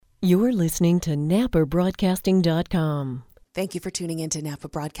You're listening to NapaBroadcasting.com. Thank you for tuning in to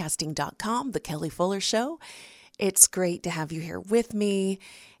NapaBroadcasting.com, The Kelly Fuller Show. It's great to have you here with me,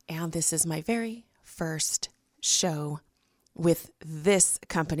 and this is my very first show with this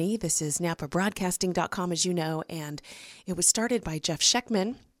company. This is NapaBroadcasting.com, as you know, and it was started by Jeff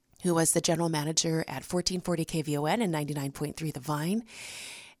Scheckman, who was the general manager at 1440 KVON and 99.3 The Vine.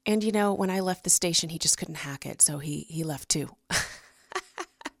 And, you know, when I left the station, he just couldn't hack it, so he left too.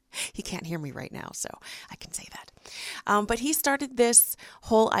 He can't hear me right now, so I can say that. But he started this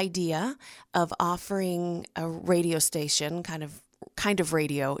whole idea of offering a radio station, kind of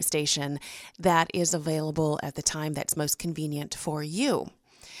radio station that is available at the time that's most convenient for you.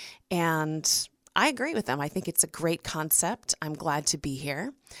 And I agree with them. I think it's a great concept. I'm glad to be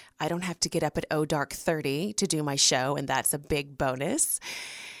here. I don't have to get up at dark 30 to do my show, and that's a big bonus.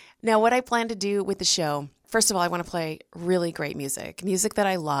 Now, what I plan to do with the show, first of all, I want to play really great music that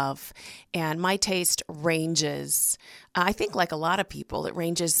I love, and my taste ranges, I think like a lot of people, it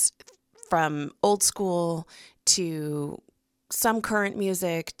ranges from old school to some current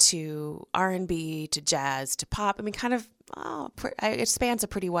music to R&B to jazz to pop. I mean, it spans a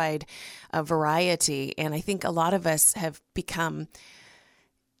pretty wide variety, and I think a lot of us have become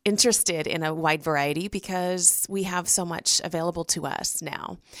interested in a wide variety because we have so much available to us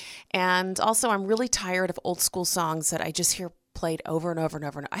now. And also, I'm really tired of old school songs that I just hear played over and over and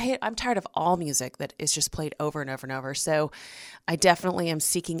over. I'm tired of all music that is just played over and over and over. So I definitely am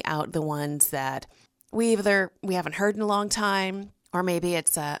seeking out the ones that we haven't heard in a long time, or maybe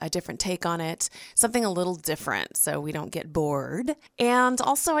it's a different take on it, something a little different so we don't get bored. And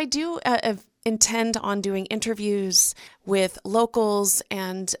also, I do intend on doing interviews with locals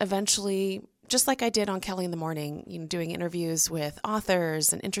and eventually, just like I did on Kelly in the Morning, doing interviews with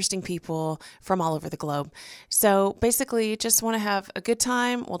authors and interesting people from all over the globe. So basically, just want to have a good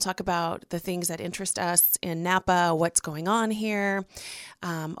time. We'll talk about the things that interest us in Napa, what's going on here.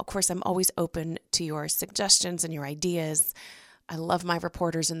 Of course, I'm always open to your suggestions and your ideas. I love my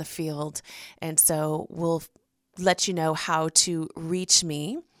reporters in the field, and so we'll let you know how to reach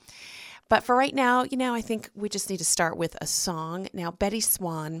me. But for right now, I think we just need to start with a song. Now, Betty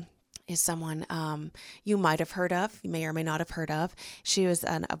Swan is someone you might have heard of, you may or may not have heard of. She was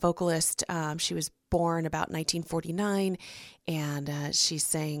a vocalist. She was born about 1949, and she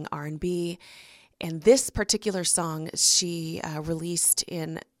sang R&B. And this particular song she released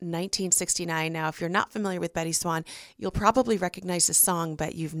in 1969. Now, if you're not familiar with Betty Swan, you'll probably recognize the song,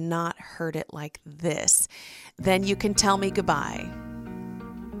 but you've not heard it like this. Then You Can Tell Me Goodbye.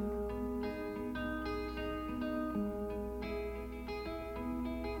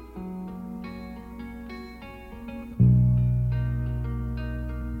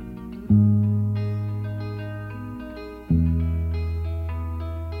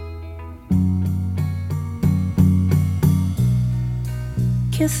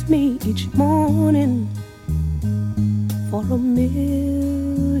 Kiss me each morning for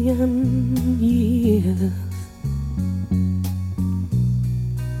 1,000,000 years.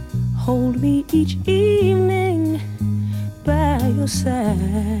 Hold me each evening by your side.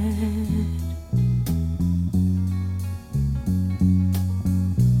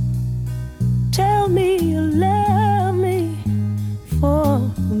 Tell me you love me for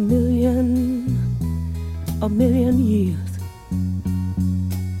 1,000,000 years.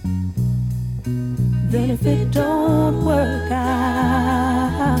 Then if it don't work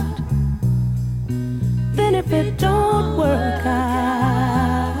out,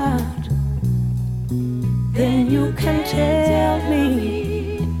 then you can tell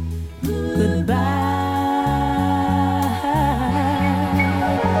me goodbye.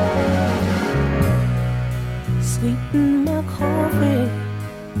 Sweeten my coffee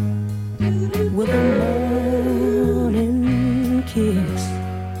with a morning kiss.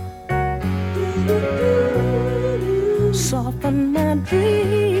 Soften my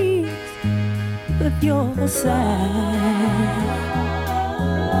dreams with your sigh.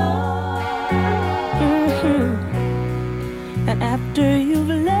 And after you've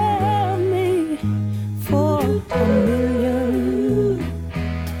loved me for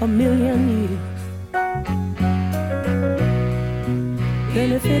 1,000,000 years,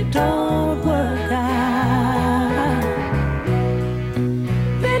 then if it don't work out,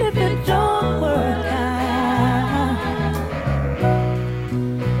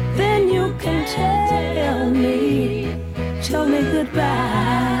 then you can tell me goodbye.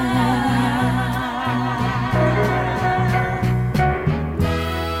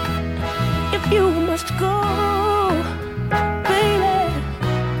 If you must go, baby,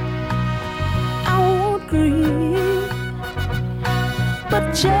 I won't grieve,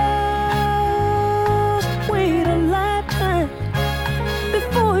 but just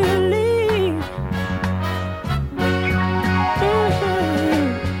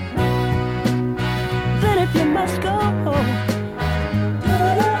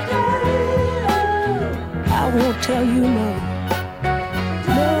tell you no,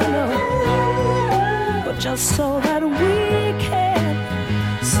 no, no, but just so that we can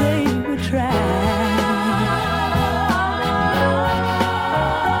say we tried.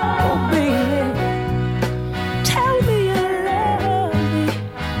 Oh baby, tell me you love me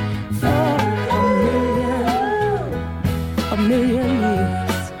for a million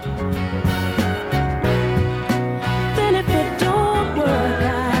years. Then if it don't work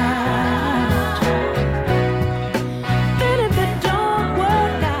out, then if it don't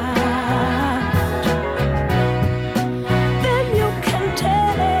work out, then you can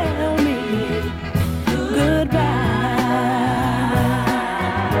tell me goodbye.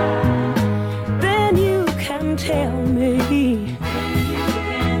 Then you can tell me,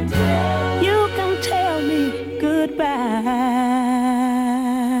 you can tell me goodbye.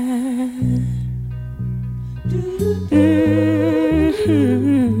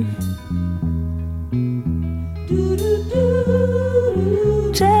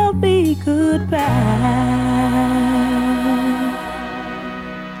 Tell me goodbye.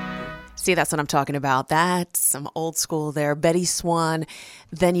 See, that's what I'm talking about. That's some old school there. Betty Swan,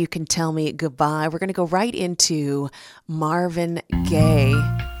 Then You Can Tell Me Goodbye. We're going to go right into Marvin Gaye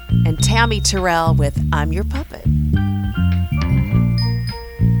and Tammy Terrell with I'm Your Puppet.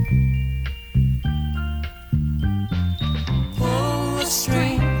 Pull the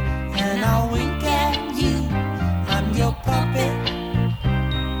string and I'll wink at you. I'm your puppet.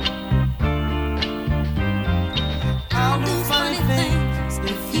 I'll do funny things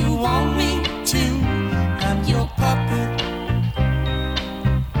if you want me to. I'm your puppet.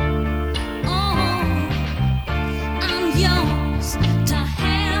 Oh, I'm yours to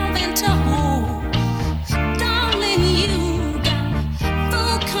have and to hold. Darling, you got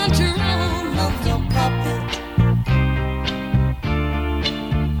full control of your puppet.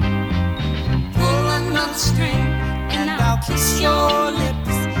 Pull another string and I'll kiss your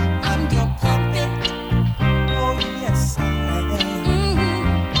lips. I'm your puppet. Oh yes I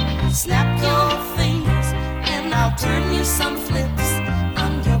am. Snap your fingers and I'll turn you some flips.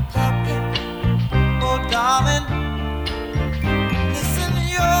 I'm your puppet. Oh darling, listen,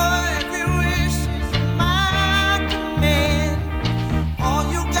 your every wish is my command. All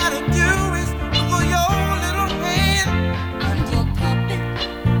you gotta do is wiggle your little hand. I'm your puppet.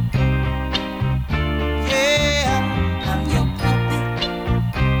 Yeah, I'm your puppet.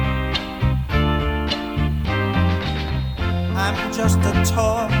 I'm just a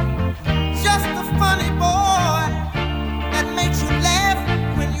toy, just a funny boy that makes you laugh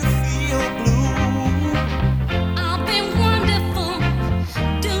when you feel blue. I've been wonderful,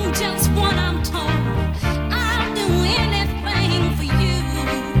 do just what I'm told. I'll do anything for you.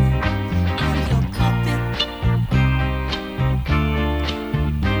 I'm your puppet.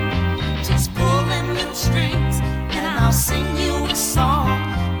 Just pulling little strings and I'll sing you a song.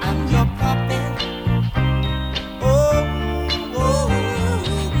 I'm your puppet. Oh, oh,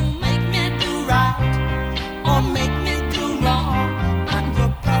 make me do right or make me do wrong. I'm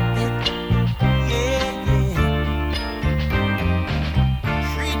your puppet. Yeah, yeah.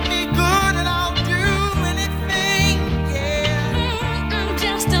 Treat me good and I'll do anything. Yeah. I'm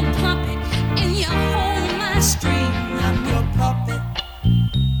just a puppet and you hold my string. I'm your puppet.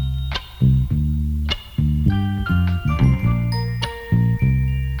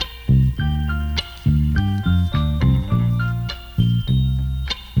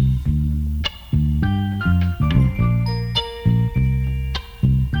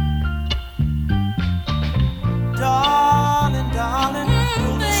 Darling, darling,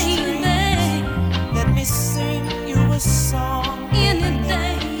 pull the string. Let me sing you a song. Any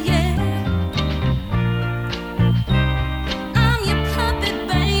day, yeah. I'm your puppet,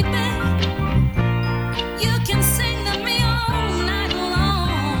 baby. You can sing to me all night long.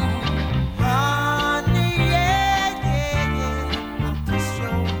 Honey, yeah, yeah, yeah. I'll kiss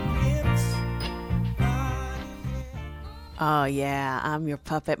your lips. Honey, yeah. Oh, yeah, I'm Your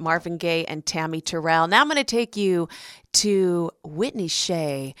Puppet. Marvin Gaye and Tammy Terrell. Now I'm going to take you to Whitney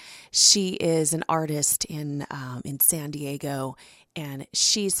Shea. She is an artist in San Diego, and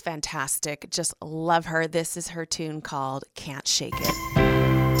she's fantastic. Just love her. This is her tune called Can't Shake It.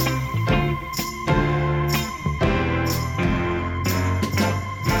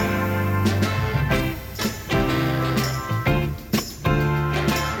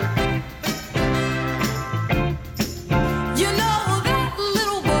 You know that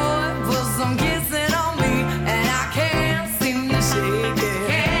little boy put some kissing on me, and I can't seem to shake it.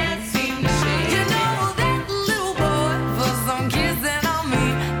 Can't seem to shake it. You know that little boy put some kissing on me,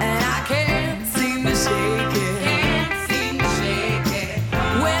 and I can't seem to shake it. Can't seem to shake it.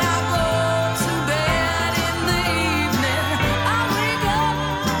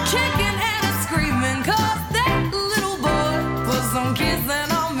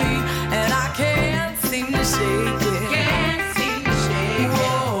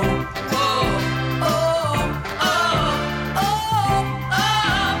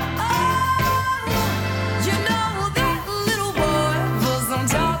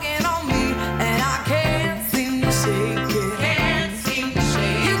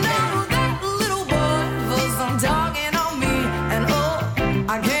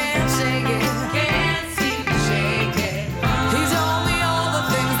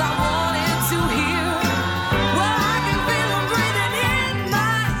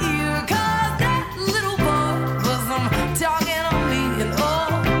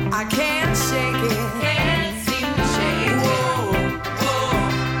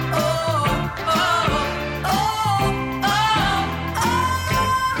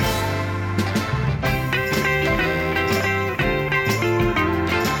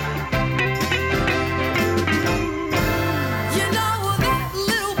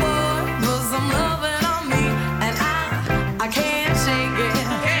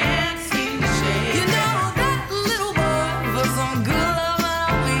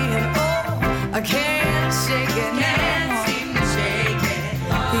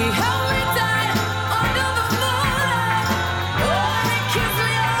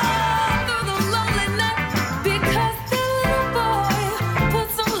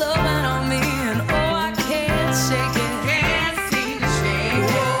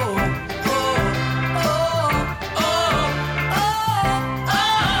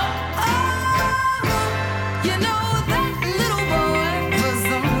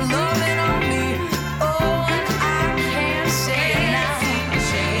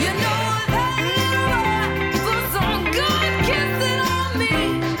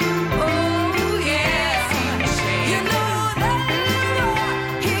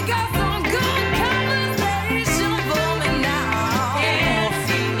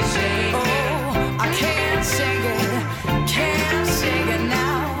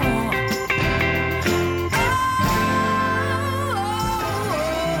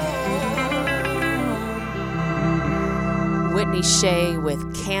 Whitney Shea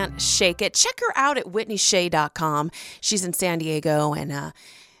with Can't Shake It. Check her out at whitneyshay.com. She's in San Diego, and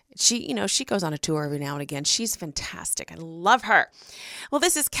she goes on a tour every now and again. She's fantastic. I love her. Well,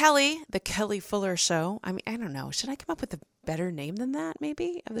 this is Kelly, the Kelly Fuller Show. I mean, I don't know. Should I come up with a better name than that,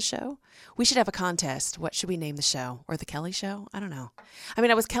 maybe, of the show? We should have a contest. What should we name the show? Or the Kelly Show? I don't know. I mean,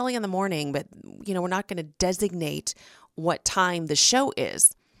 I was Kelly in the morning, but, we're not going to designate what time the show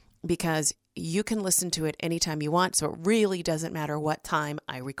is because you can listen to it anytime you want. So it really doesn't matter what time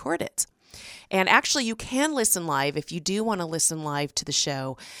I record it. And actually, you can listen live. If you do want to listen live to the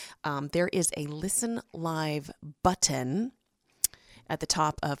show, there is a listen live button at the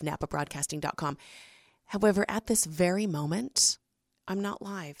top of napabroadcasting.com. However, at this very moment, I'm not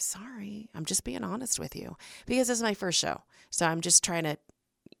live. Sorry. I'm just being honest with you because this is my first show. So I'm just trying to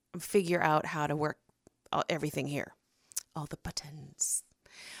figure out how to work everything here. All the buttons.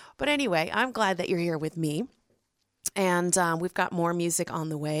 But anyway, I'm glad that you're here with me. And we've got more music on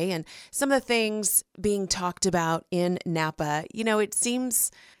the way. And some of the things being talked about in Napa,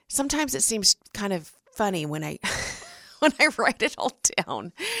 sometimes it seems kind of funny when I when I write it all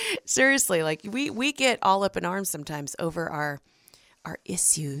down. Seriously, like we get all up in arms sometimes over our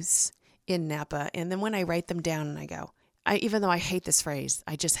issues in Napa. And then when I write them down and I go, even though I hate this phrase,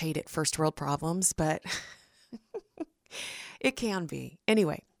 I just hate it, first world problems, but it can be.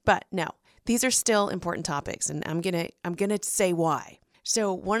 Anyway, but no. These are still important topics, and I'm gonna say why.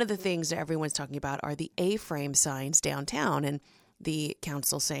 So one of the things that everyone's talking about are the A-frame signs downtown, and the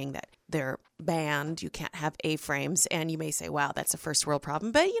council saying that they're banned. You can't have A-frames, and you may say, "Wow, that's a first world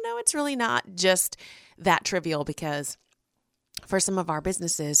problem," but it's really not just that trivial because for some of our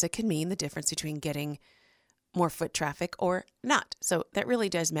businesses, it can mean the difference between getting more foot traffic or not. So that really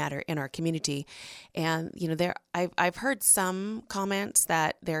does matter in our community. And, I've heard some comments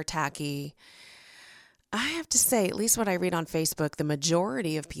that they're tacky. I have to say, at least what I read on Facebook, the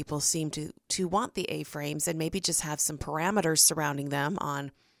majority of people seem to want the A-frames and maybe just have some parameters surrounding them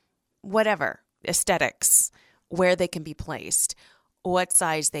on whatever, aesthetics, where they can be placed, what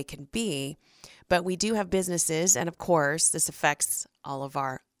size they can be. But we do have businesses, and of course, this affects all of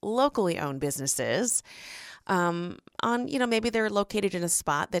our locally owned businesses. Maybe they're located in a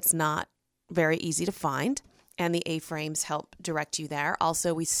spot that's not very easy to find, and the A-frames help direct you there.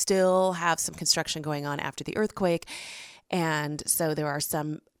 Also, we still have some construction going on after the earthquake, and so there are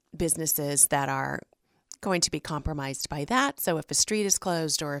some businesses that are going to be compromised by that. So if a street is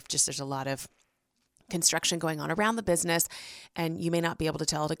closed or if just there's a lot of construction going on around the business, and you may not be able to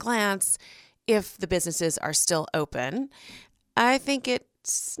tell at a glance if the businesses are still open, I think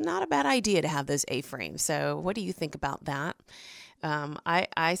it's not a bad idea to have those A-frames. So what do you think about that?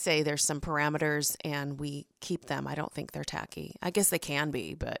 I say there's some parameters and we keep them. I don't think they're tacky. I guess they can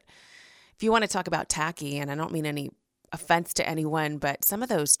be, but if you want to talk about tacky, and I don't mean any offense to anyone, but some of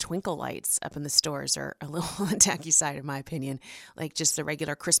those twinkle lights up in the stores are a little on the tacky side, in my opinion, like just the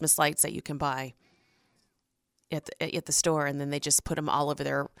regular Christmas lights that you can buy at the store, and then they just put them all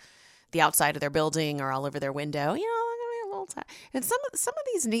over the outside of their building or all over their window. And some of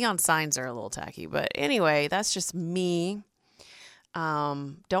these neon signs are a little tacky, but anyway, that's just me.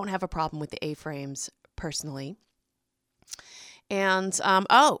 Don't have a problem with the A-frames personally. And,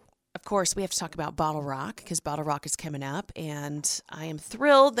 of course, we have to talk about Bottle Rock because Bottle Rock is coming up, and I am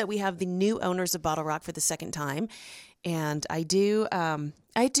thrilled that we have the new owners of Bottle Rock for the second time. And I do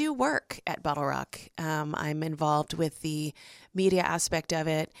work at Bottle Rock. I'm involved with the media aspect of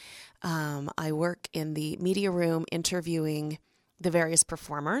it. I work in the media room interviewing the various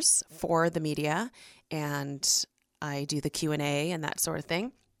performers for the media, and I do the Q&A and that sort of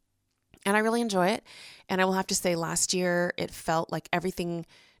thing. And I really enjoy it. And I will have to say last year, it felt like everything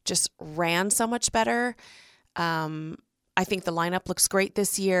just ran so much better. I think the lineup looks great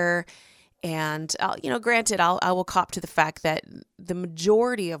this year. And, granted, I will cop to the fact that the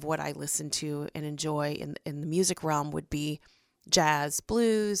majority of what I listen to and enjoy in the music realm would be jazz,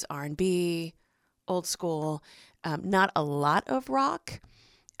 blues, R&B, old school, not a lot of rock.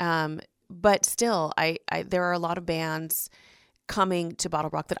 But still, there are a lot of bands coming to Bottle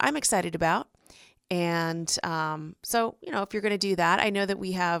Rock that I'm excited about. And so, if you're going to do that, I know that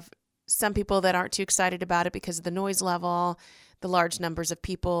we have some people that aren't too excited about it because of the noise level, the large numbers of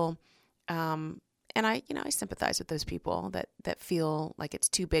people. And I sympathize with those people that feel like it's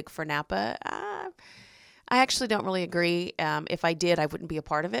too big for Napa. I actually don't really agree. If I did, I wouldn't be a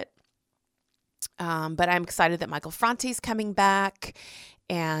part of it. But I'm excited that Michael Franti's coming back,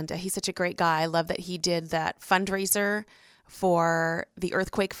 and he's such a great guy. I love that he did that fundraiser for the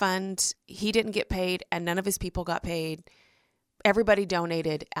earthquake fund. He didn't get paid, and none of his people got paid. Everybody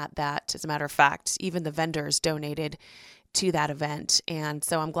donated at that. As a matter of fact, even the vendors donated to that event. And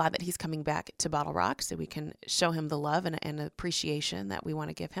so I'm glad that he's coming back to Bottle Rock so we can show him the love and appreciation that we want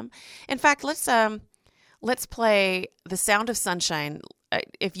to give him. In fact, let's play The Sound of Sunshine.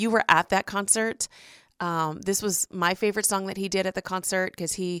 If you were at that concert, this was my favorite song that he did at the concert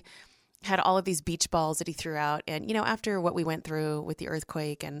because he had all of these beach balls that he threw out. And, you know, after what we went through with the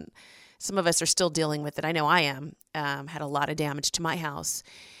earthquake, and some of us are still dealing with it. I know I am, had a lot of damage to my house.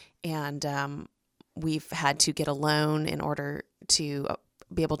 And we've had to get a loan in order to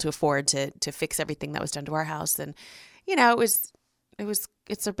be able to afford to fix everything that was done to our house. And, you know, it's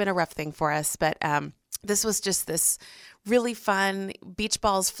been a rough thing for us, but this was just this really fun, beach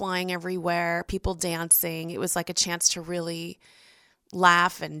balls flying everywhere, people dancing. It was like a chance to really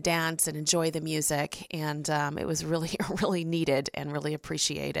laugh and dance and enjoy the music. And it was really, really needed and really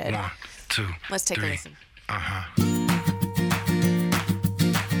appreciated. 1, 2, let's take 3. a listen.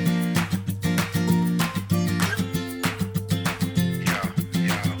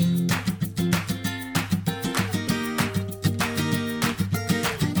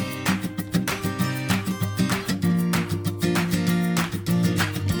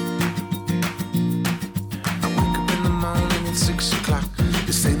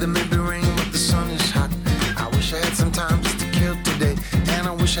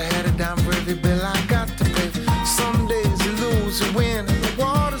 I had a dime for every bill I got to pay. Some days you lose, you win, and the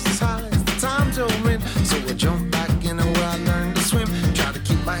water's as high as the time's over in. So I jump back in where I learned to swim. Try to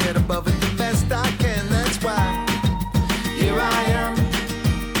keep my head above it the best I can. That's why here I am,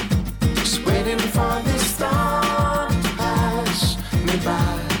 just waiting for this storm to pass me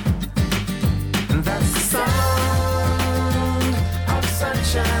by. And that's the sound of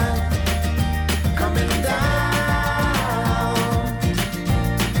sunshine coming down.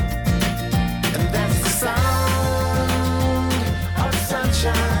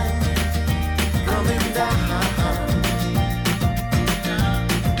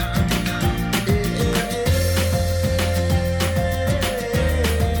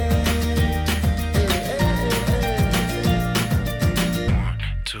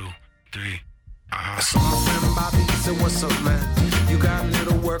 What's up, man? You got a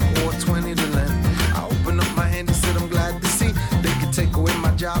little work or 20 to lend. I opened up my hand and said I'm glad to see they could take away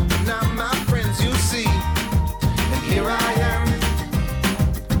my job, but not my friends, you see. And here I am,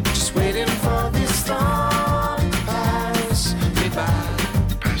 just waiting for this storm to pass me by.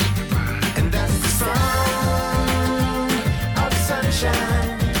 And that's the sound of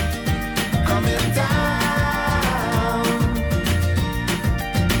sunshine coming down.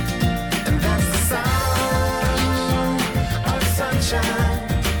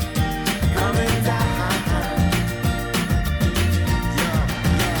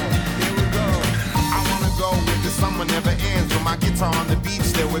 Never ends with my guitar on the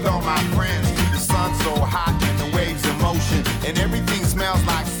beach there with all my friends. The sun's so hot and the waves in motion, and everything smells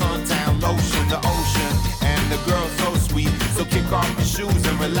like suntan lotion. The ocean and the girl so sweet. So kick off your shoes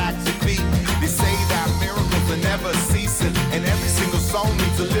and relax your feet. They say that miracles are never ceasing, and every single song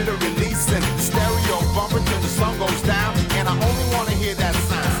needs a little releasing. The stereo bumper till the sun goes down, and I only want to hear that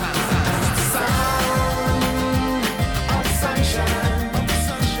sound. Sound of sunshine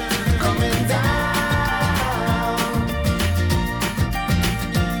coming down.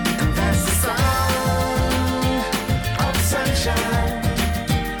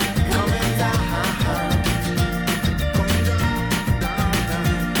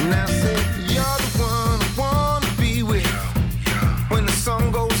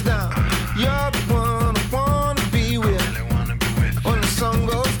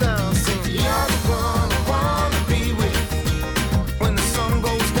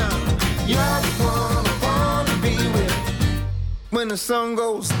 When the sun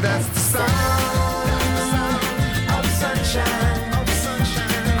goes, that's the sound of sunshine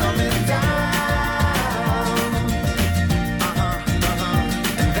coming down.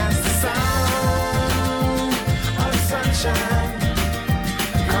 And that's the sound of sunshine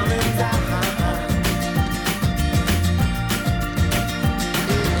coming down.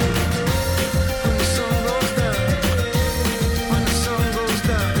 When the sun goes down, when the sun goes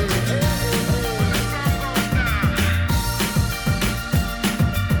down.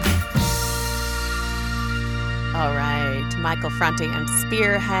 All right, Michael Franti and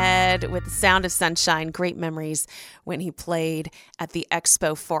Spearhead with The Sound of Sunshine. Great memories when he played at the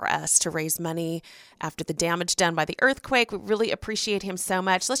expo for us to raise money after the damage done by the earthquake. We really appreciate him so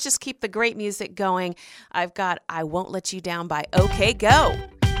much. Let's just keep the great music going. I've got I Won't Let You Down by OK Go.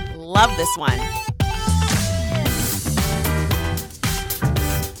 Love this one.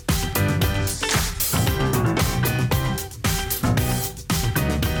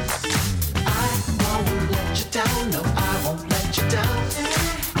 I won't let you down, no, I won't.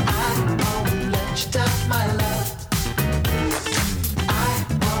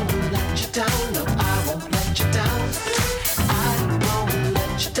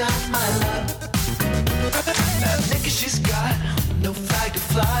 she's got no flag to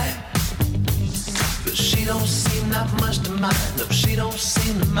fly, but she don't seem that much to mind. No, she don't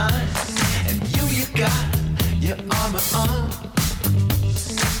seem to mind. And you got your armor on.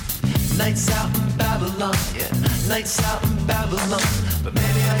 Nights out in Babylon, yeah, nights out in Babylon. But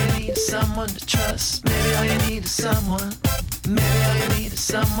maybe all you need is someone to trust. Maybe all you need is someone. Maybe all you need is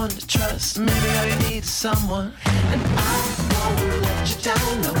someone to trust. Maybe all you need is someone. And I won't let you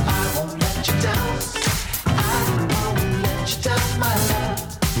down. No, I won't let you down. I won't let you down, my love.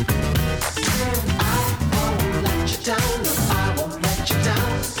 I won't let you down. No, I won't let you down.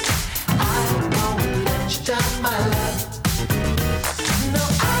 I won't let you down, my love. No,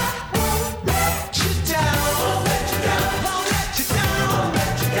 I won't let you down. Won't let you down. Won't let you down. Won't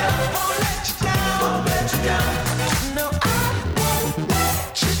let you down. Won't let you down. Won't let you down. No, I won't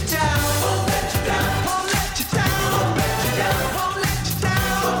let you down. Won't let you down. Won't let you down. Won't let you down. Won't let you down.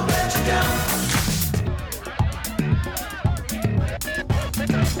 Won't let you down.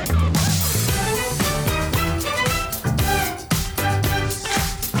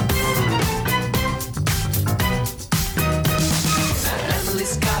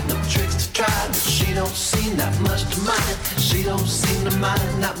 Emily's got no tricks to try, but she don't seem that much to mind. She don't seem to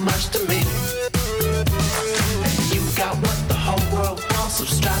mind that much to me. And you got what the whole world wants, so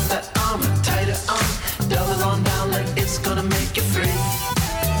strap that armor tighter on. Double on down like it's gonna make you free.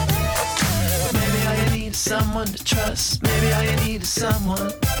 Maybe all you need is someone to trust. Maybe all you need is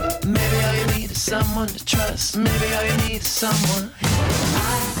someone. Maybe all you need is someone to trust. Maybe all you need is someone. I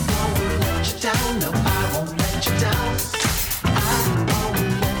won't let you down. No, I won't let you down. I won't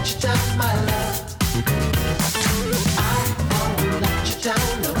let you down, my love. I won't let you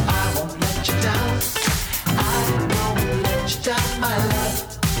down. No, I won't let you down. I won't let you down, my love.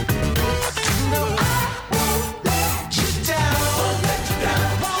 No, I won't let you down. Won't let you down.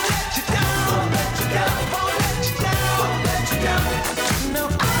 Won't let you down. Won't let you down. Won't let you down. Won't let you down. No,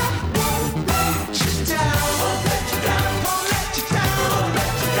 I won't let you down. Won't let you down. Won't let you down. Won't let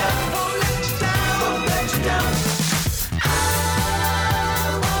you down. Won't let you down. Won't let you down.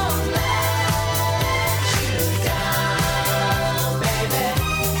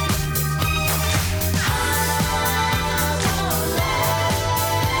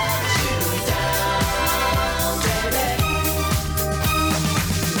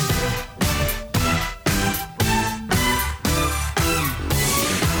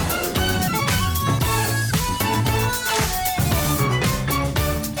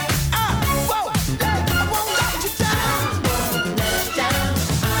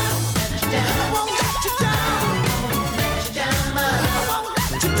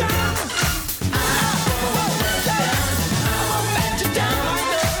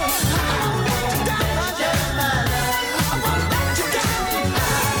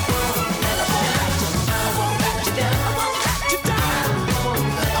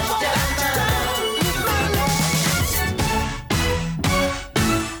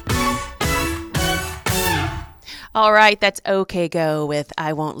 All right, that's OK Go with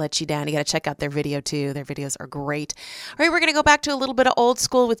I Won't Let You Down. You got to check out their video too. Their videos are great. All right, we're going to go back to a little bit of old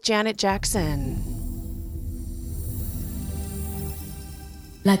school with Janet Jackson.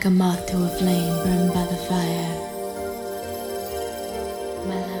 Like a moth to a flame burned by the fire.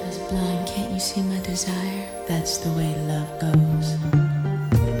 My love is blind, can't you see my desire? That's the way love goes.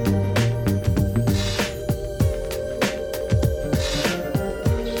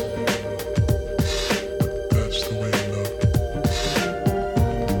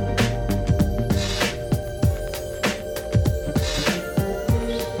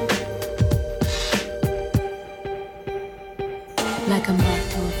 Like a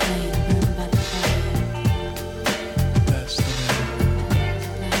moth to a flame burned by the fire. That's the way.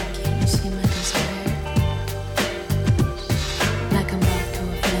 Blind, can't you see my desire? Like a moth to a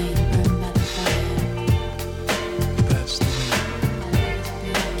flame burned by the fire. That's the way. Blind,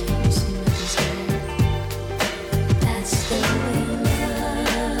 can't you see my desire? That's the way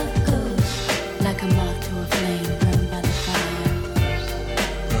love goes. Like a moth to a flame burned by the fire.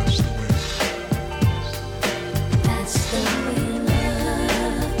 That's the way. That's the way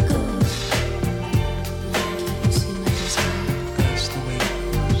love goes.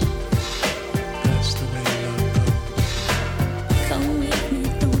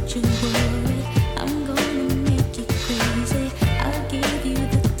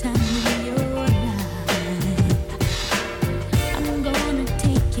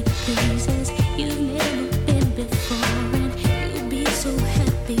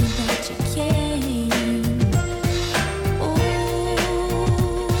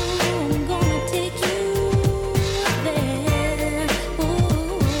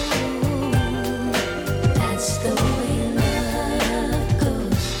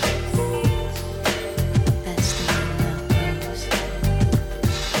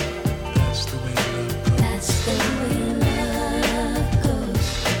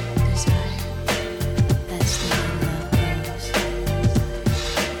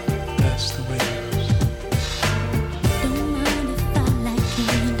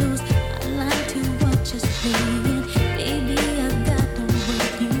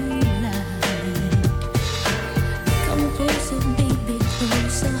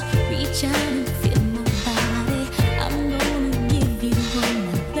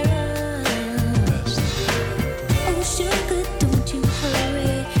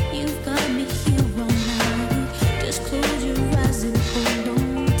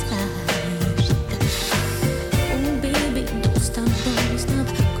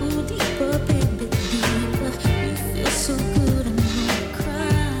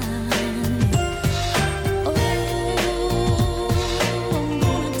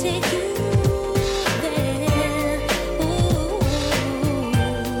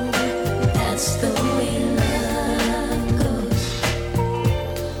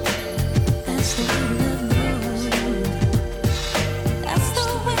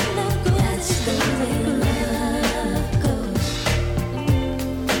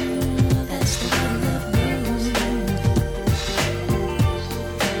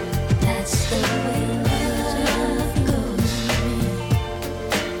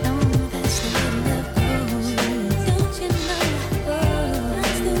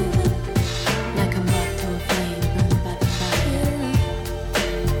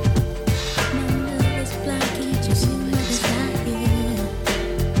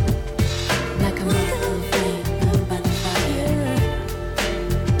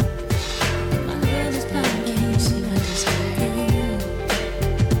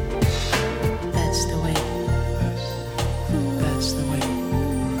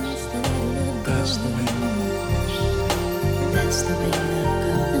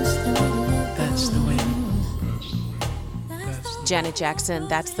 Janet Jackson,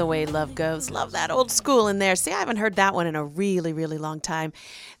 That's the Way Love Goes. Love that old school in there. See, I haven't heard that one in a really, really long time.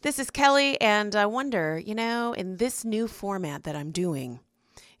 This is Kelly, and I wonder, in this new format that I'm doing,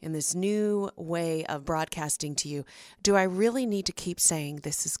 in this new way of broadcasting to you, do I really need to keep saying,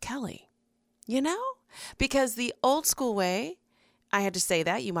 this is Kelly? Because the old school way, I had to say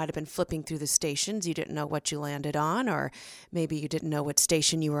that. You might have been flipping through the stations. You didn't know what you landed on, or maybe you didn't know what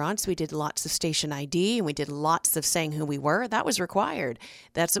station you were on. So we did lots of station ID, and we did lots of saying who we were. That was required.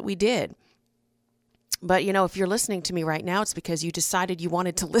 That's what we did. But, if you're listening to me right now, it's because you decided you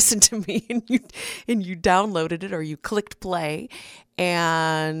wanted to listen to me, and you downloaded it, or you clicked play,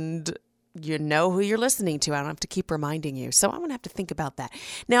 and you know who you're listening to. I don't have to keep reminding you. So I'm going to have to think about that.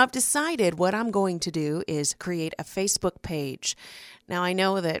 Now, I've decided what I'm going to do is create a Facebook page. Now, I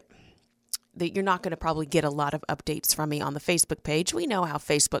know that you're not going to probably get a lot of updates from me on the Facebook page. We know how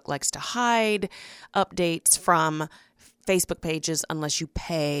Facebook likes to hide updates from Facebook pages unless you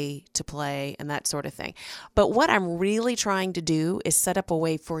pay to play and that sort of thing. But what I'm really trying to do is set up a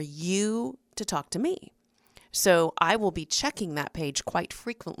way for you to talk to me. So I will be checking that page quite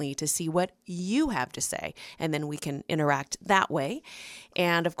frequently to see what you have to say, and then we can interact that way.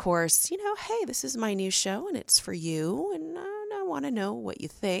 And of course, hey, this is my new show, and it's for you, and I want to know what you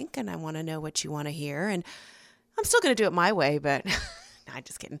think, and I want to know what you want to hear, and I'm still going to do it my way, but I'm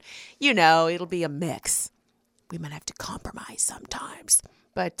just kidding. It'll be a mix. We might have to compromise sometimes.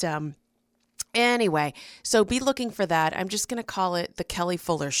 But anyway, so be looking for that. I'm just going to call it The Kelly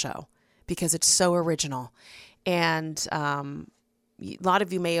Fuller Show, because it's so original. And a lot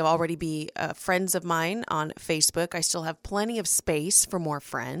of you may already be friends of mine on Facebook. I still have plenty of space for more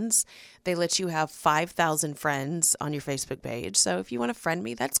friends. They let you have 5,000 friends on your Facebook page. So if you want to friend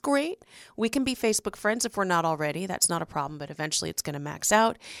me, that's great. We can be Facebook friends if we're not already. That's not a problem, but eventually it's going to max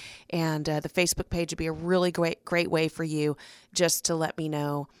out. And the Facebook page would be a really great way for you just to let me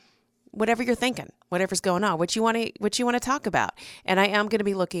know whatever you're thinking, whatever's going on, what you want to talk about. And I am going to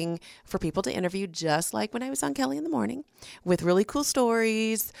be looking for people to interview, just like when I was on Kelly in the Morning, with really cool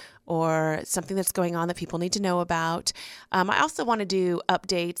stories or something that's going on that people need to know about. I also want to do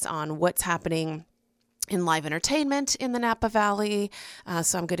updates on what's happening in live entertainment in the Napa Valley.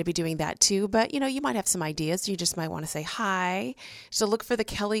 So I'm going to be doing that too. But, you might have some ideas. You just might want to say hi. So look for The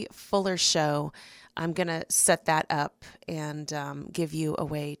Kelly Fuller Show. I'm going to set that up and give you a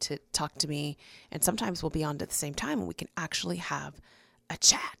way to talk to me. And sometimes we'll be on at the same time and we can actually have a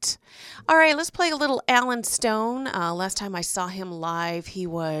chat. All right, let's play a little Alan Stone. Last time I saw him live, he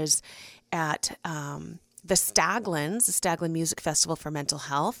was at the Staglin Music Festival for Mental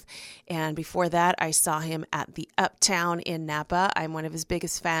Health. And before that, I saw him at the Uptown in Napa. I'm one of his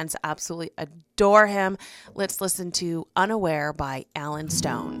biggest fans, absolutely adore him. Let's listen to Unaware by Alan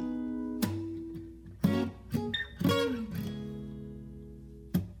Stone.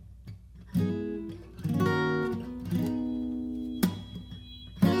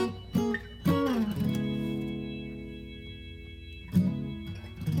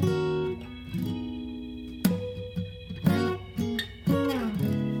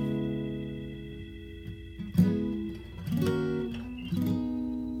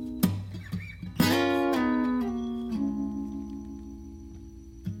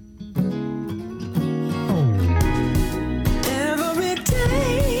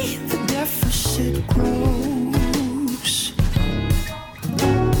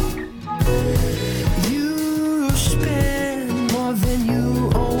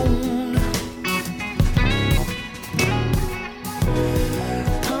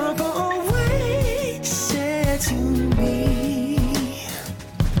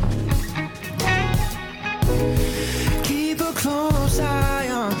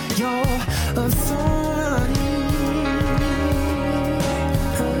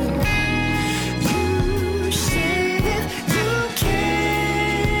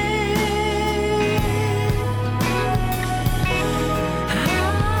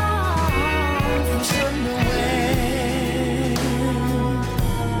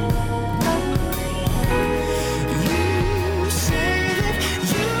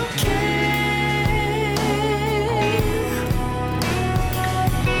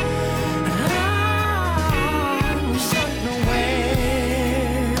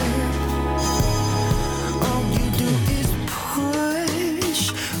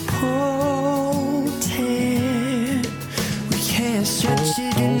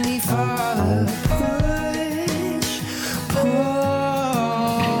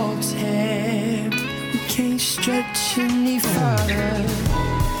 stretch any farther.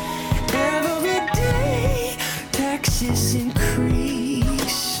 Every day taxes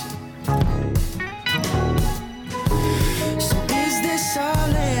increase. So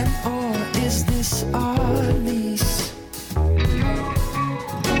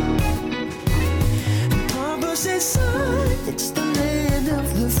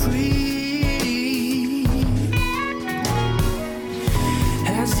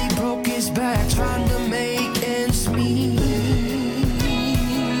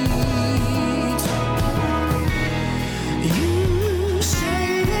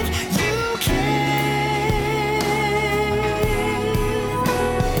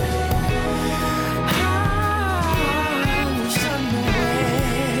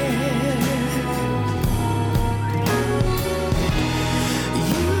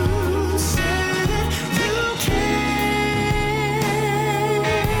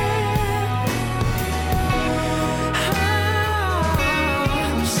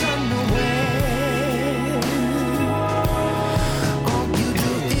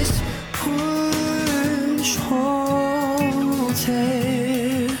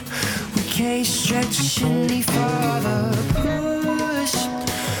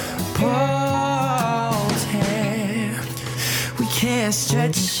can't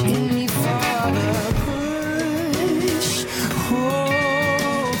stretch any farther. Push,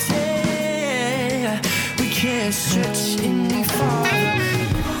 hold, tear. We can't stretch any farther.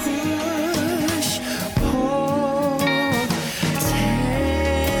 Push, hold,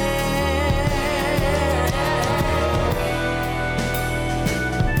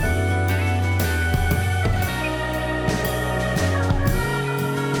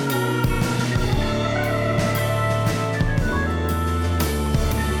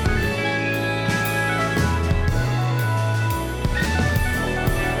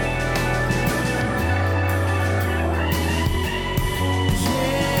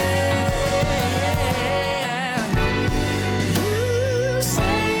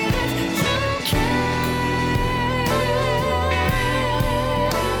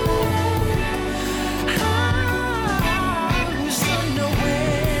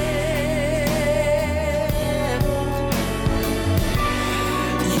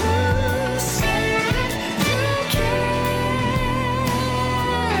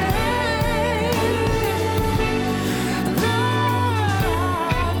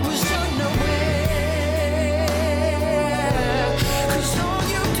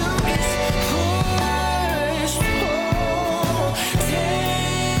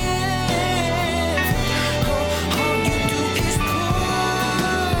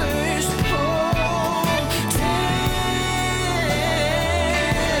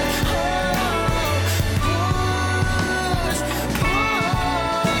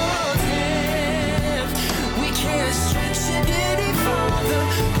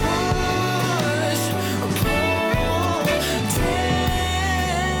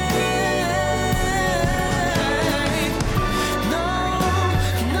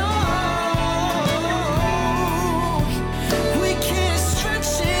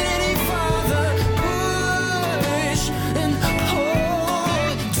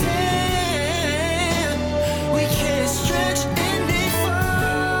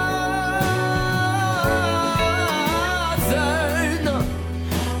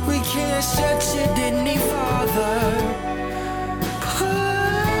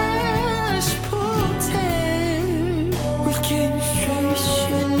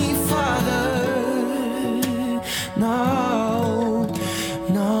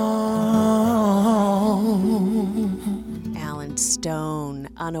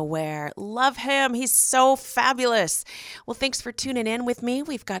 Unaware. Love him. He's so fabulous. Well, thanks for tuning in with me.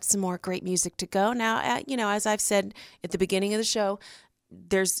 We've got some more great music to go. Now, as I've said at the beginning of the show,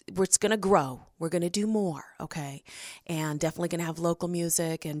 it's going to grow. We're going to do more, okay? And definitely going to have local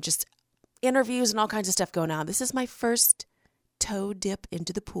music and just interviews and all kinds of stuff going on. This is my first toe dip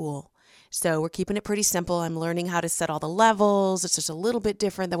into the pool. So we're keeping it pretty simple. I'm learning how to set all the levels. It's just a little bit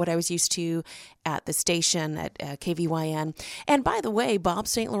different than what I was used to at the station at KVYN. And by the way, Bob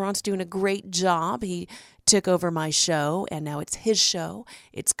St. Laurent's doing a great job. He took over my show, and now it's his show.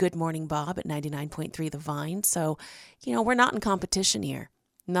 It's Good Morning Bob at 99.3 The Vine. So, we're not in competition here.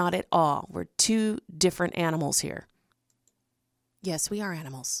 Not at all. We're two different animals here. Yes, we are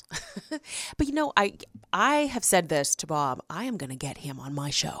animals. But, I have said this to Bob. I am going to get him on my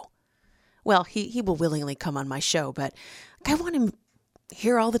show. Well, he will willingly come on my show, but I want him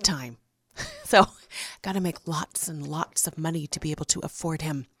here all the time. So, got to make lots and lots of money to be able to afford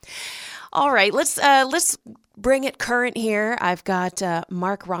him. All right, let's bring it current here. I've got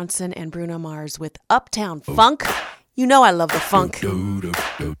Mark Ronson and Bruno Mars with Uptown Funk. You know I love the funk.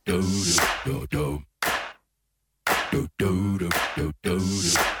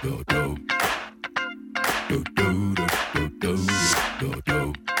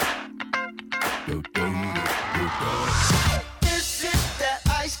 This is that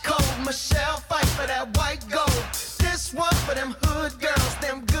ice cold Michelle fight for that white gold. This one for them hood girls,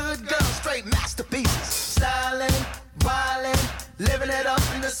 them good girls, straight masterpieces. Stylin', wildin', living it up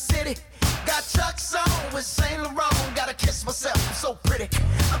in the city. Got Chuck's on with Saint Laurent. Gotta kiss myself, I'm so pretty.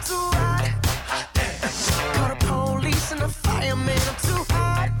 I'm too hot. Call the police and the fireman. I'm too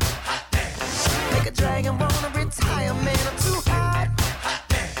hot. Make a dragon wanna retire, man. I'm too hot.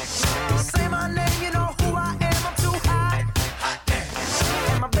 Say my name, you know who I am. I'm too hot.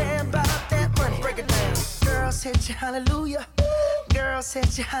 And my band about that money. Break it down. Girls hit you, hallelujah. Girls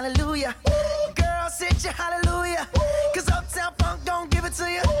hit you, hallelujah. Girls hit you, hallelujah. Cause Uptown Funk don't give it to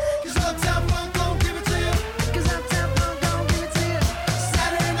you. Cause Uptown Funk don't give it to you. Cause Uptown Funk don't give it to you.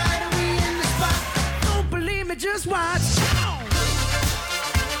 Saturday night and we in the spot. Don't believe me, just watch.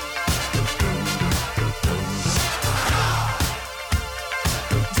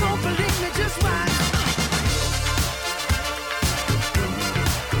 Don't believe me, just watch.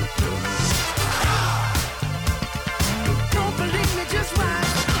 Don't believe me, just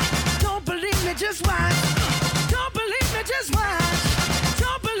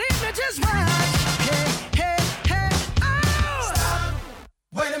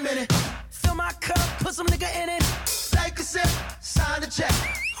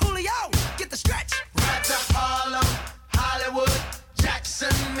Coolio, get the stretch. Right to Harlem, Hollywood,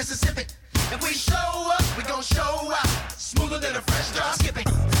 Jackson, Mississippi. If we show up, we gon' show out. Smoother than a fresh drop skipping.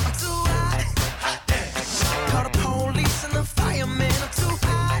 I'm too hot, hot dance. Call the police and the firemen. I'm too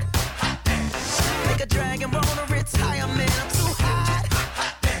hot, hot dance. Make a dragon wanna retire, man. I'm too hot,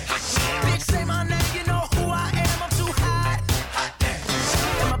 hot dance. Bitch, say my name, you know who I am. I'm too hot, hot dance.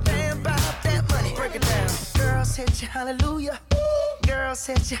 And my band bought that money. Break it down. Girls hit you, hallelujah. Girls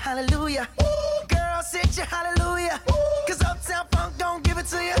hit you, hallelujah. Girls hit you, hallelujah. Cause Uptown Funk don't give it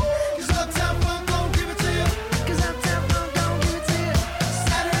to you. Cause Uptown Funk don't give it to you. Cause Uptown Funk don't give it to you.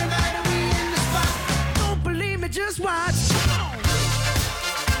 Saturday night and we in the spot. Don't believe me, just watch.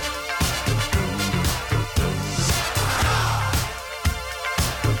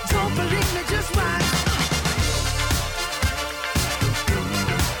 Don't believe me, just watch.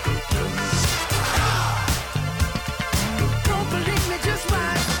 Don't believe me, just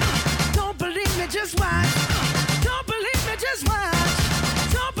watch. Don't believe me, just watch. Don't believe me, just watch.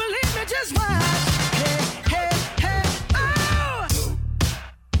 Don't believe me, just watch. Hey, hey, hey, oh!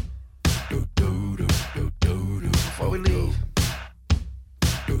 Before we leave,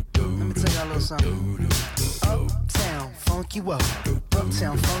 let me tell y'all a little something. Uptown, funk you up.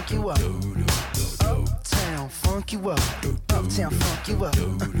 Uptown, funk you up. Uptown, funk you up. Uptown, funk you up.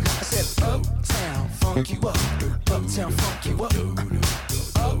 I said uptown, funk you up. Uptown, funk you up.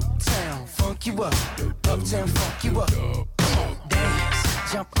 Uptown, funk you up. Uptown, funk you up.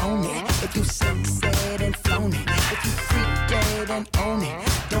 Dance, jump on it. If you succeed and flown it. If you freak dead and own it.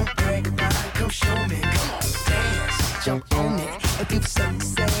 Don't brag about it, come show me. Come on, dance, jump on it. If you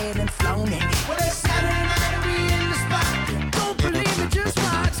succeed and flown it. Well, it's Saturday night and we in the spot. Don't believe it, just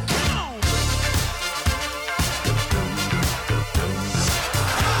watch. Come on.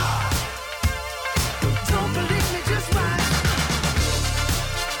 Don't believe me, just watch.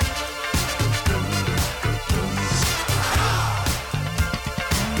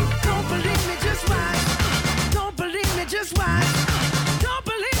 Don't believe me, just watch. Don't believe me, just watch. Don't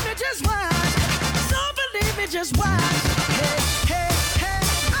believe me, just watch. Don't believe me, just watch. Hey, hey, hey,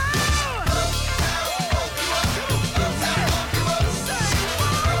 oh!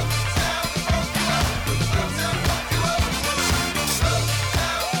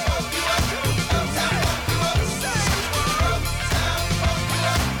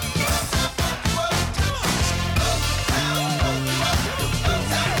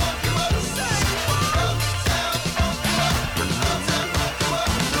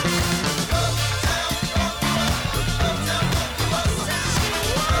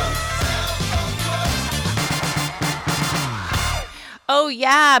 Oh,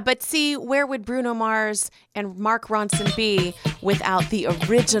 yeah, but see, where would Bruno Mars and Mark Ronson be without the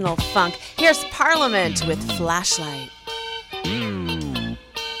original funk? Here's Parliament with Flashlight.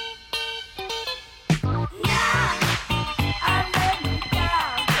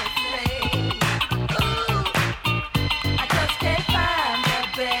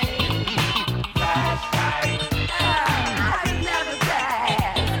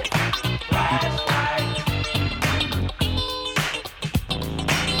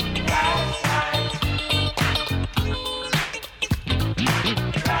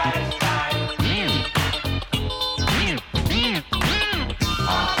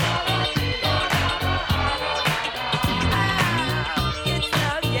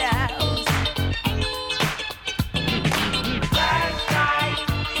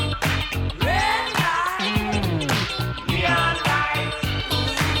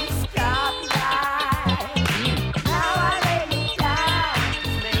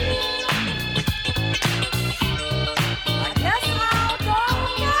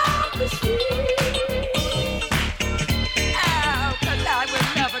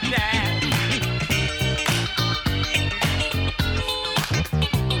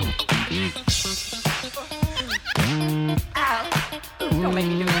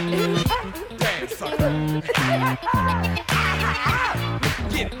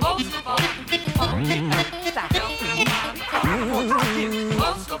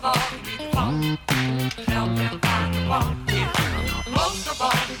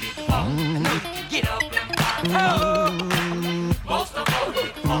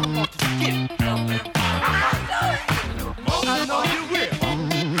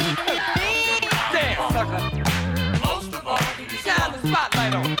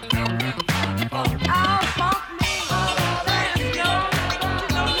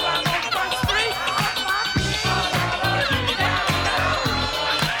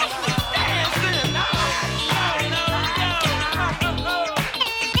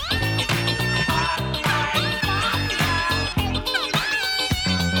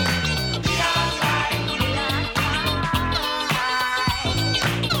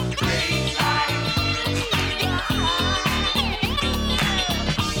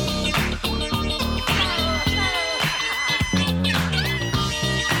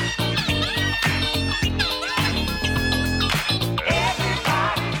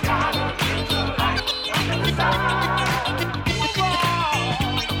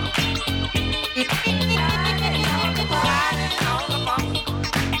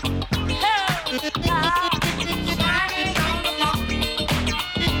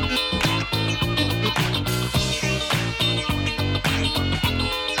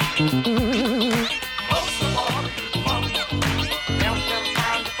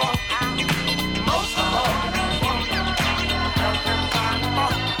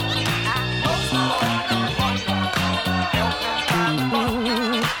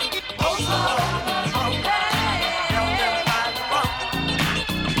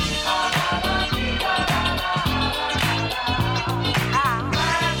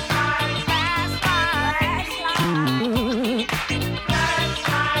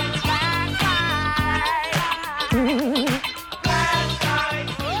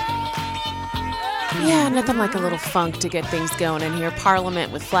 Yeah, nothing like a little funk to get things going in here.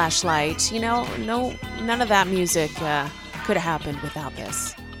 Parliament with Flashlight. You know, none of that music could have happened without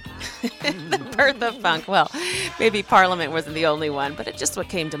this. The birth of funk. Well, maybe Parliament wasn't the only one, but it's just what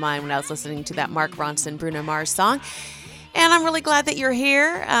came to mind when I was listening to that Mark Ronson, Bruno Mars song. And I'm really glad that you're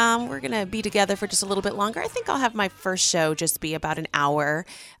here. We're going to be together for just a little bit longer. I think I'll have my first show just be about an hour,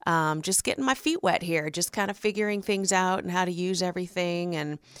 just getting my feet wet here, just kind of figuring things out and how to use everything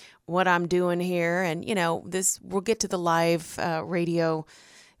and what I'm doing here. And, you know, we'll get to the live radio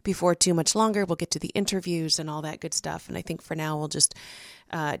before too much longer. We'll get to the interviews and all that good stuff. And I think for now, we'll just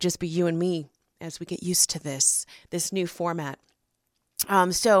be you and me as we get used to this new format.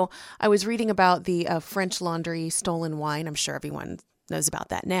 So I was reading about the French Laundry stolen wine. I'm sure everyone knows about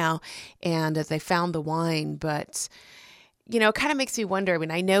that now. And they found the wine, but, you know, it kind of makes me wonder. I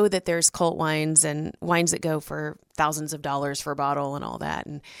mean, I know that there's cult wines and wines that go for thousands of dollars for a bottle and all that.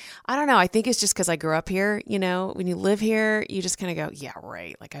 And I don't know. I think it's just because I grew up here. You know, when you live here, you just kind of go, yeah,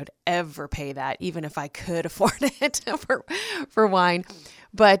 right. Like I would ever pay that, even if I could afford it for wine.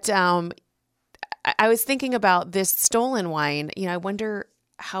 But, I was thinking about this stolen wine. You know, I wonder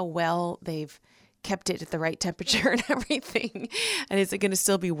how well they've kept it at the right temperature and everything. And is it going to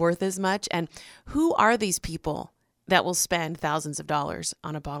still be worth as much? And who are these people that will spend thousands of dollars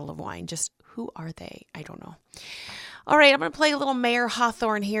on a bottle of wine? Just who are they? I don't know. All right, I'm going to play a little Mayer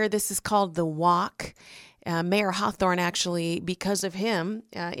Hawthorne here. This is called The Walk. Mayer Hawthorne, actually, because of him,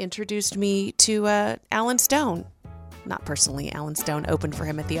 introduced me to Alan Stone. Not personally, Alan Stone opened for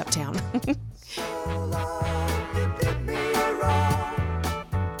him at the Uptown. So long, you did me wrong.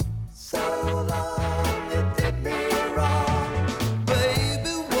 So long, you did me wrong.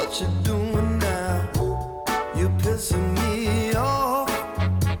 Baby, what you doing now? You pissing me off.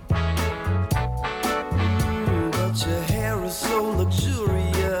 But your hair is so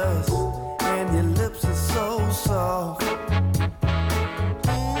luxurious, and your lips are so soft.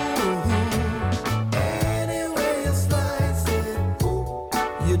 Anyway you slice it,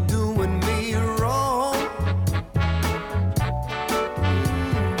 you're doing me wrong.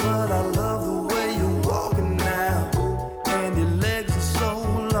 But I love the way you're walking now, and your legs are so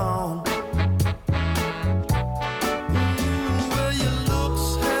long. Well, your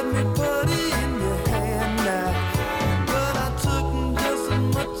looks had me putty in your hand now, but I took just as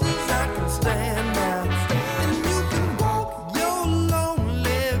much as I can stand now. And you can walk your long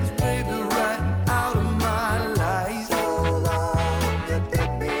legs, baby, right out of my life. So long, you did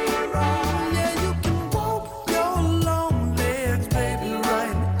me wrong. Yeah, you can walk your long legs, baby,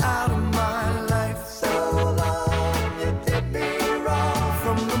 right out of my life. So long, you did me wrong.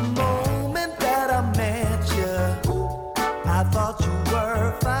 From the moment that I met you, I thought you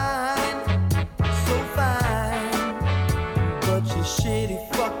were fine, so fine. But your shitty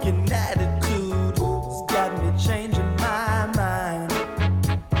fucking attitude has got me changing my mind.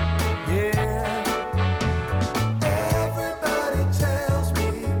 Yeah. Everybody tells me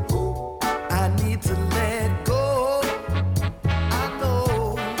I need to let go. I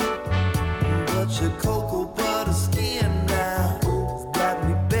know. But your cocoa butter skin now has got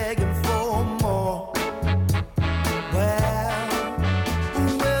me begging for more.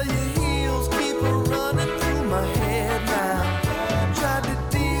 Well, your heels keep running through my head now. Tried to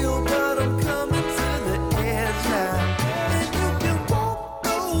deal, but I'm coming to the edge now. And you can walk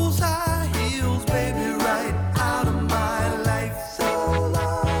those high heels, baby, right out of my life. So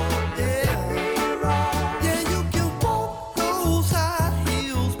long, yeah. Yeah, you can walk those high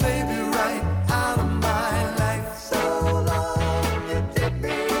heels, baby, right out of my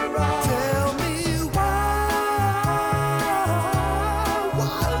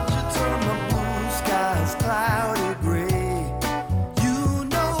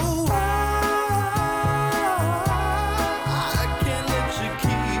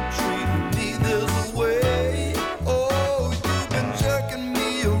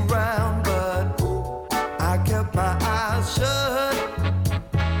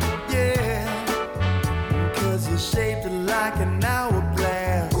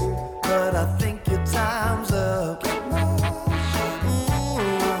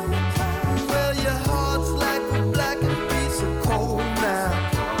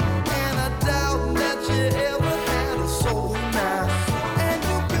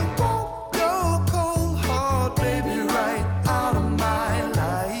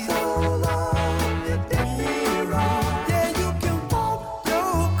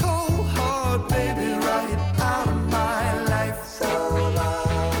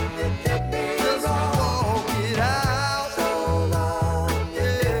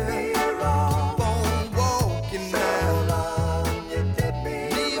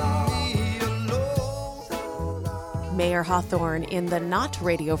Mayor Hawthorne in the not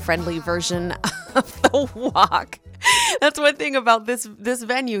radio-friendly version of The Walk. That's one thing about this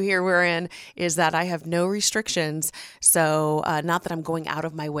venue here we're in, is that I have no restrictions. So not that I'm going out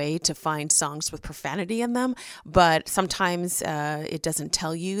of my way to find songs with profanity in them, but sometimes it doesn't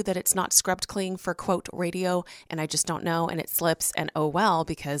tell you that it's not scrubbed clean for, quote, radio, and I just don't know, and it slips, and oh well,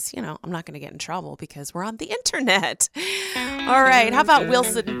 because, you know, I'm not going to get in trouble because we're on the internet. All right, how about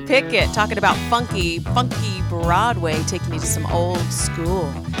Wilson Pickett talking about funky Broadway, taking you to some old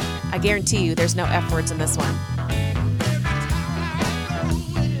school. I guarantee you there's no F words in this one.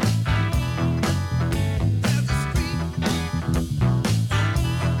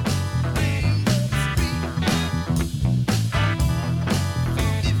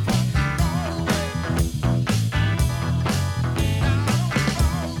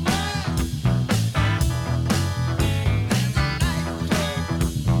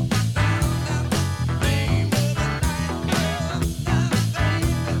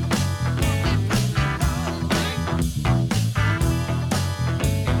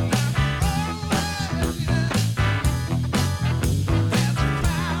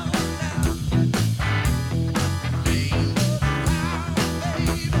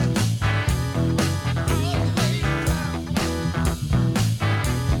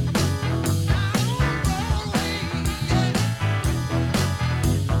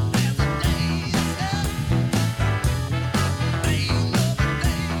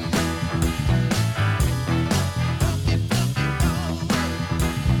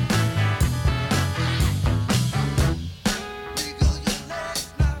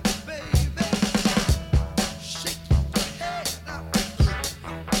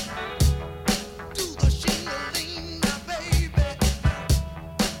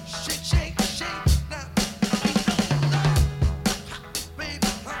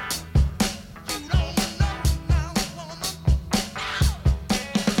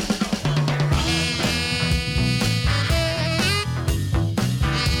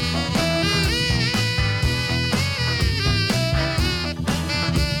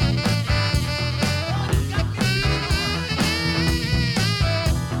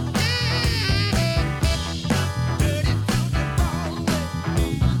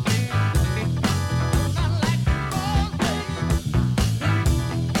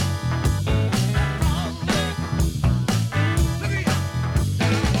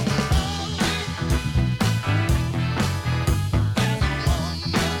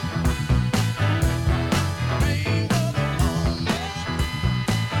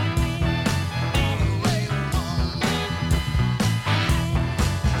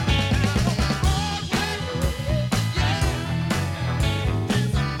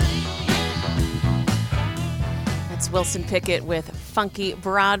 Wilson Pickett with Funky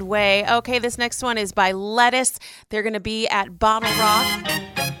Broadway. Okay, this next one is by Lettuce. They're going to be at Bottle Rock.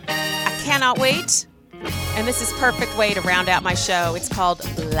 I cannot wait. And this is perfect way to round out my show. It's called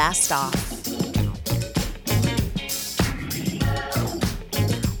Blast Off.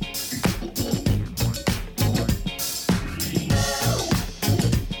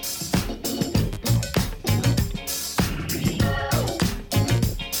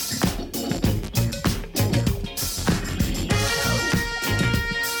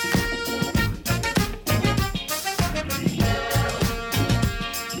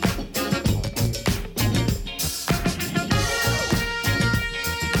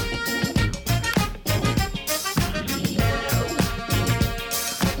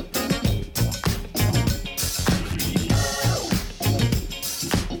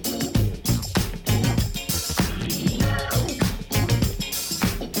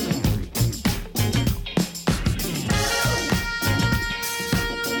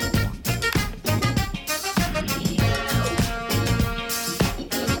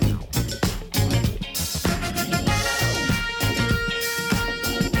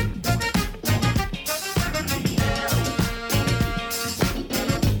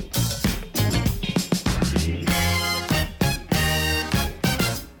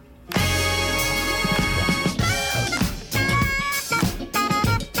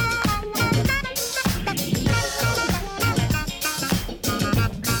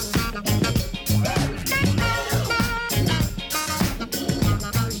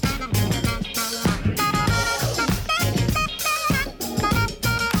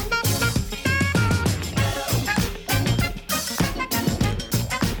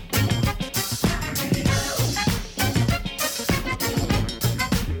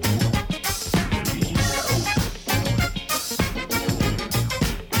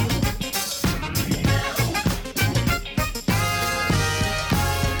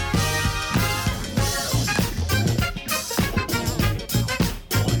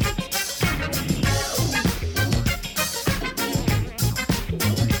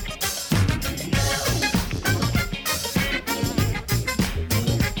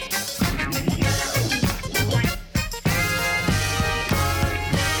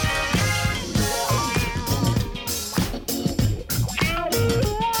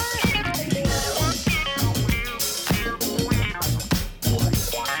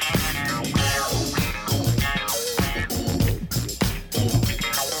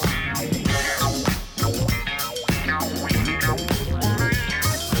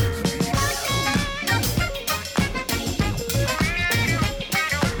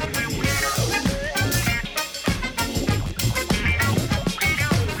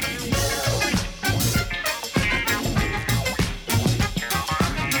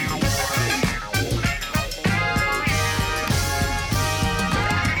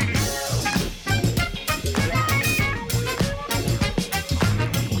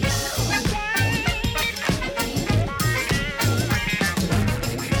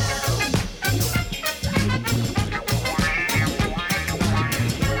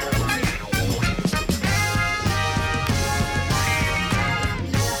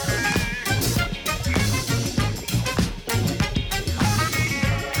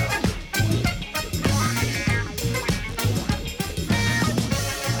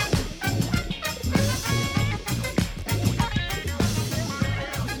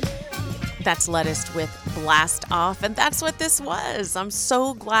 That's Lettuce with Blast Off, and that's what this was. I'm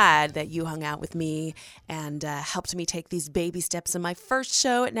so glad that you hung out with me and helped me take these baby steps in my first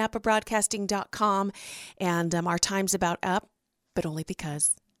show at NapaBroadcasting.com, and our time's about up, but only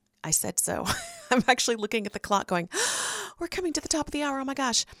because I said so. I'm actually looking at the clock going, we're coming to the top of the hour, oh my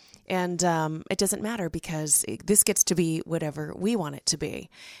gosh. And it doesn't matter because this gets to be whatever we want it to be.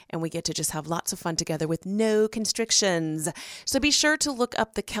 And we get to just have lots of fun together with no constrictions. So be sure to look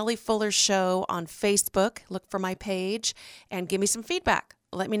up The Kelly Fuller Show on Facebook. Look for my page and give me some feedback.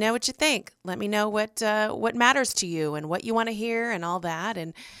 Let me know what you think. Let me know what matters to you and what you want to hear and all that.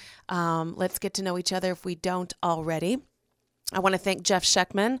 And let's get to know each other if we don't already. I want to thank Jeff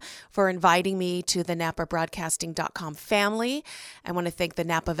Sheckman for inviting me to the NapaBroadcasting.com family. I want to thank the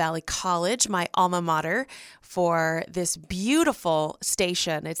Napa Valley College, my alma mater, for this beautiful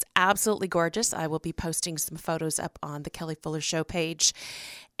station. It's absolutely gorgeous. I will be posting some photos up on the Kelly Fuller Show page.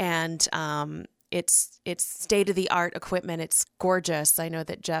 And it's state-of-the-art equipment. It's gorgeous. I know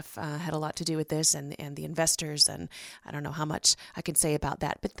that Jeff had a lot to do with this and the investors, and I don't know how much I can say about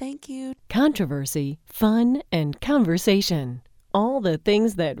that, but thank you. Controversy, fun, and conversation. All the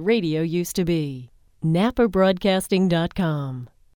things that radio used to be. NapaBroadcasting.com.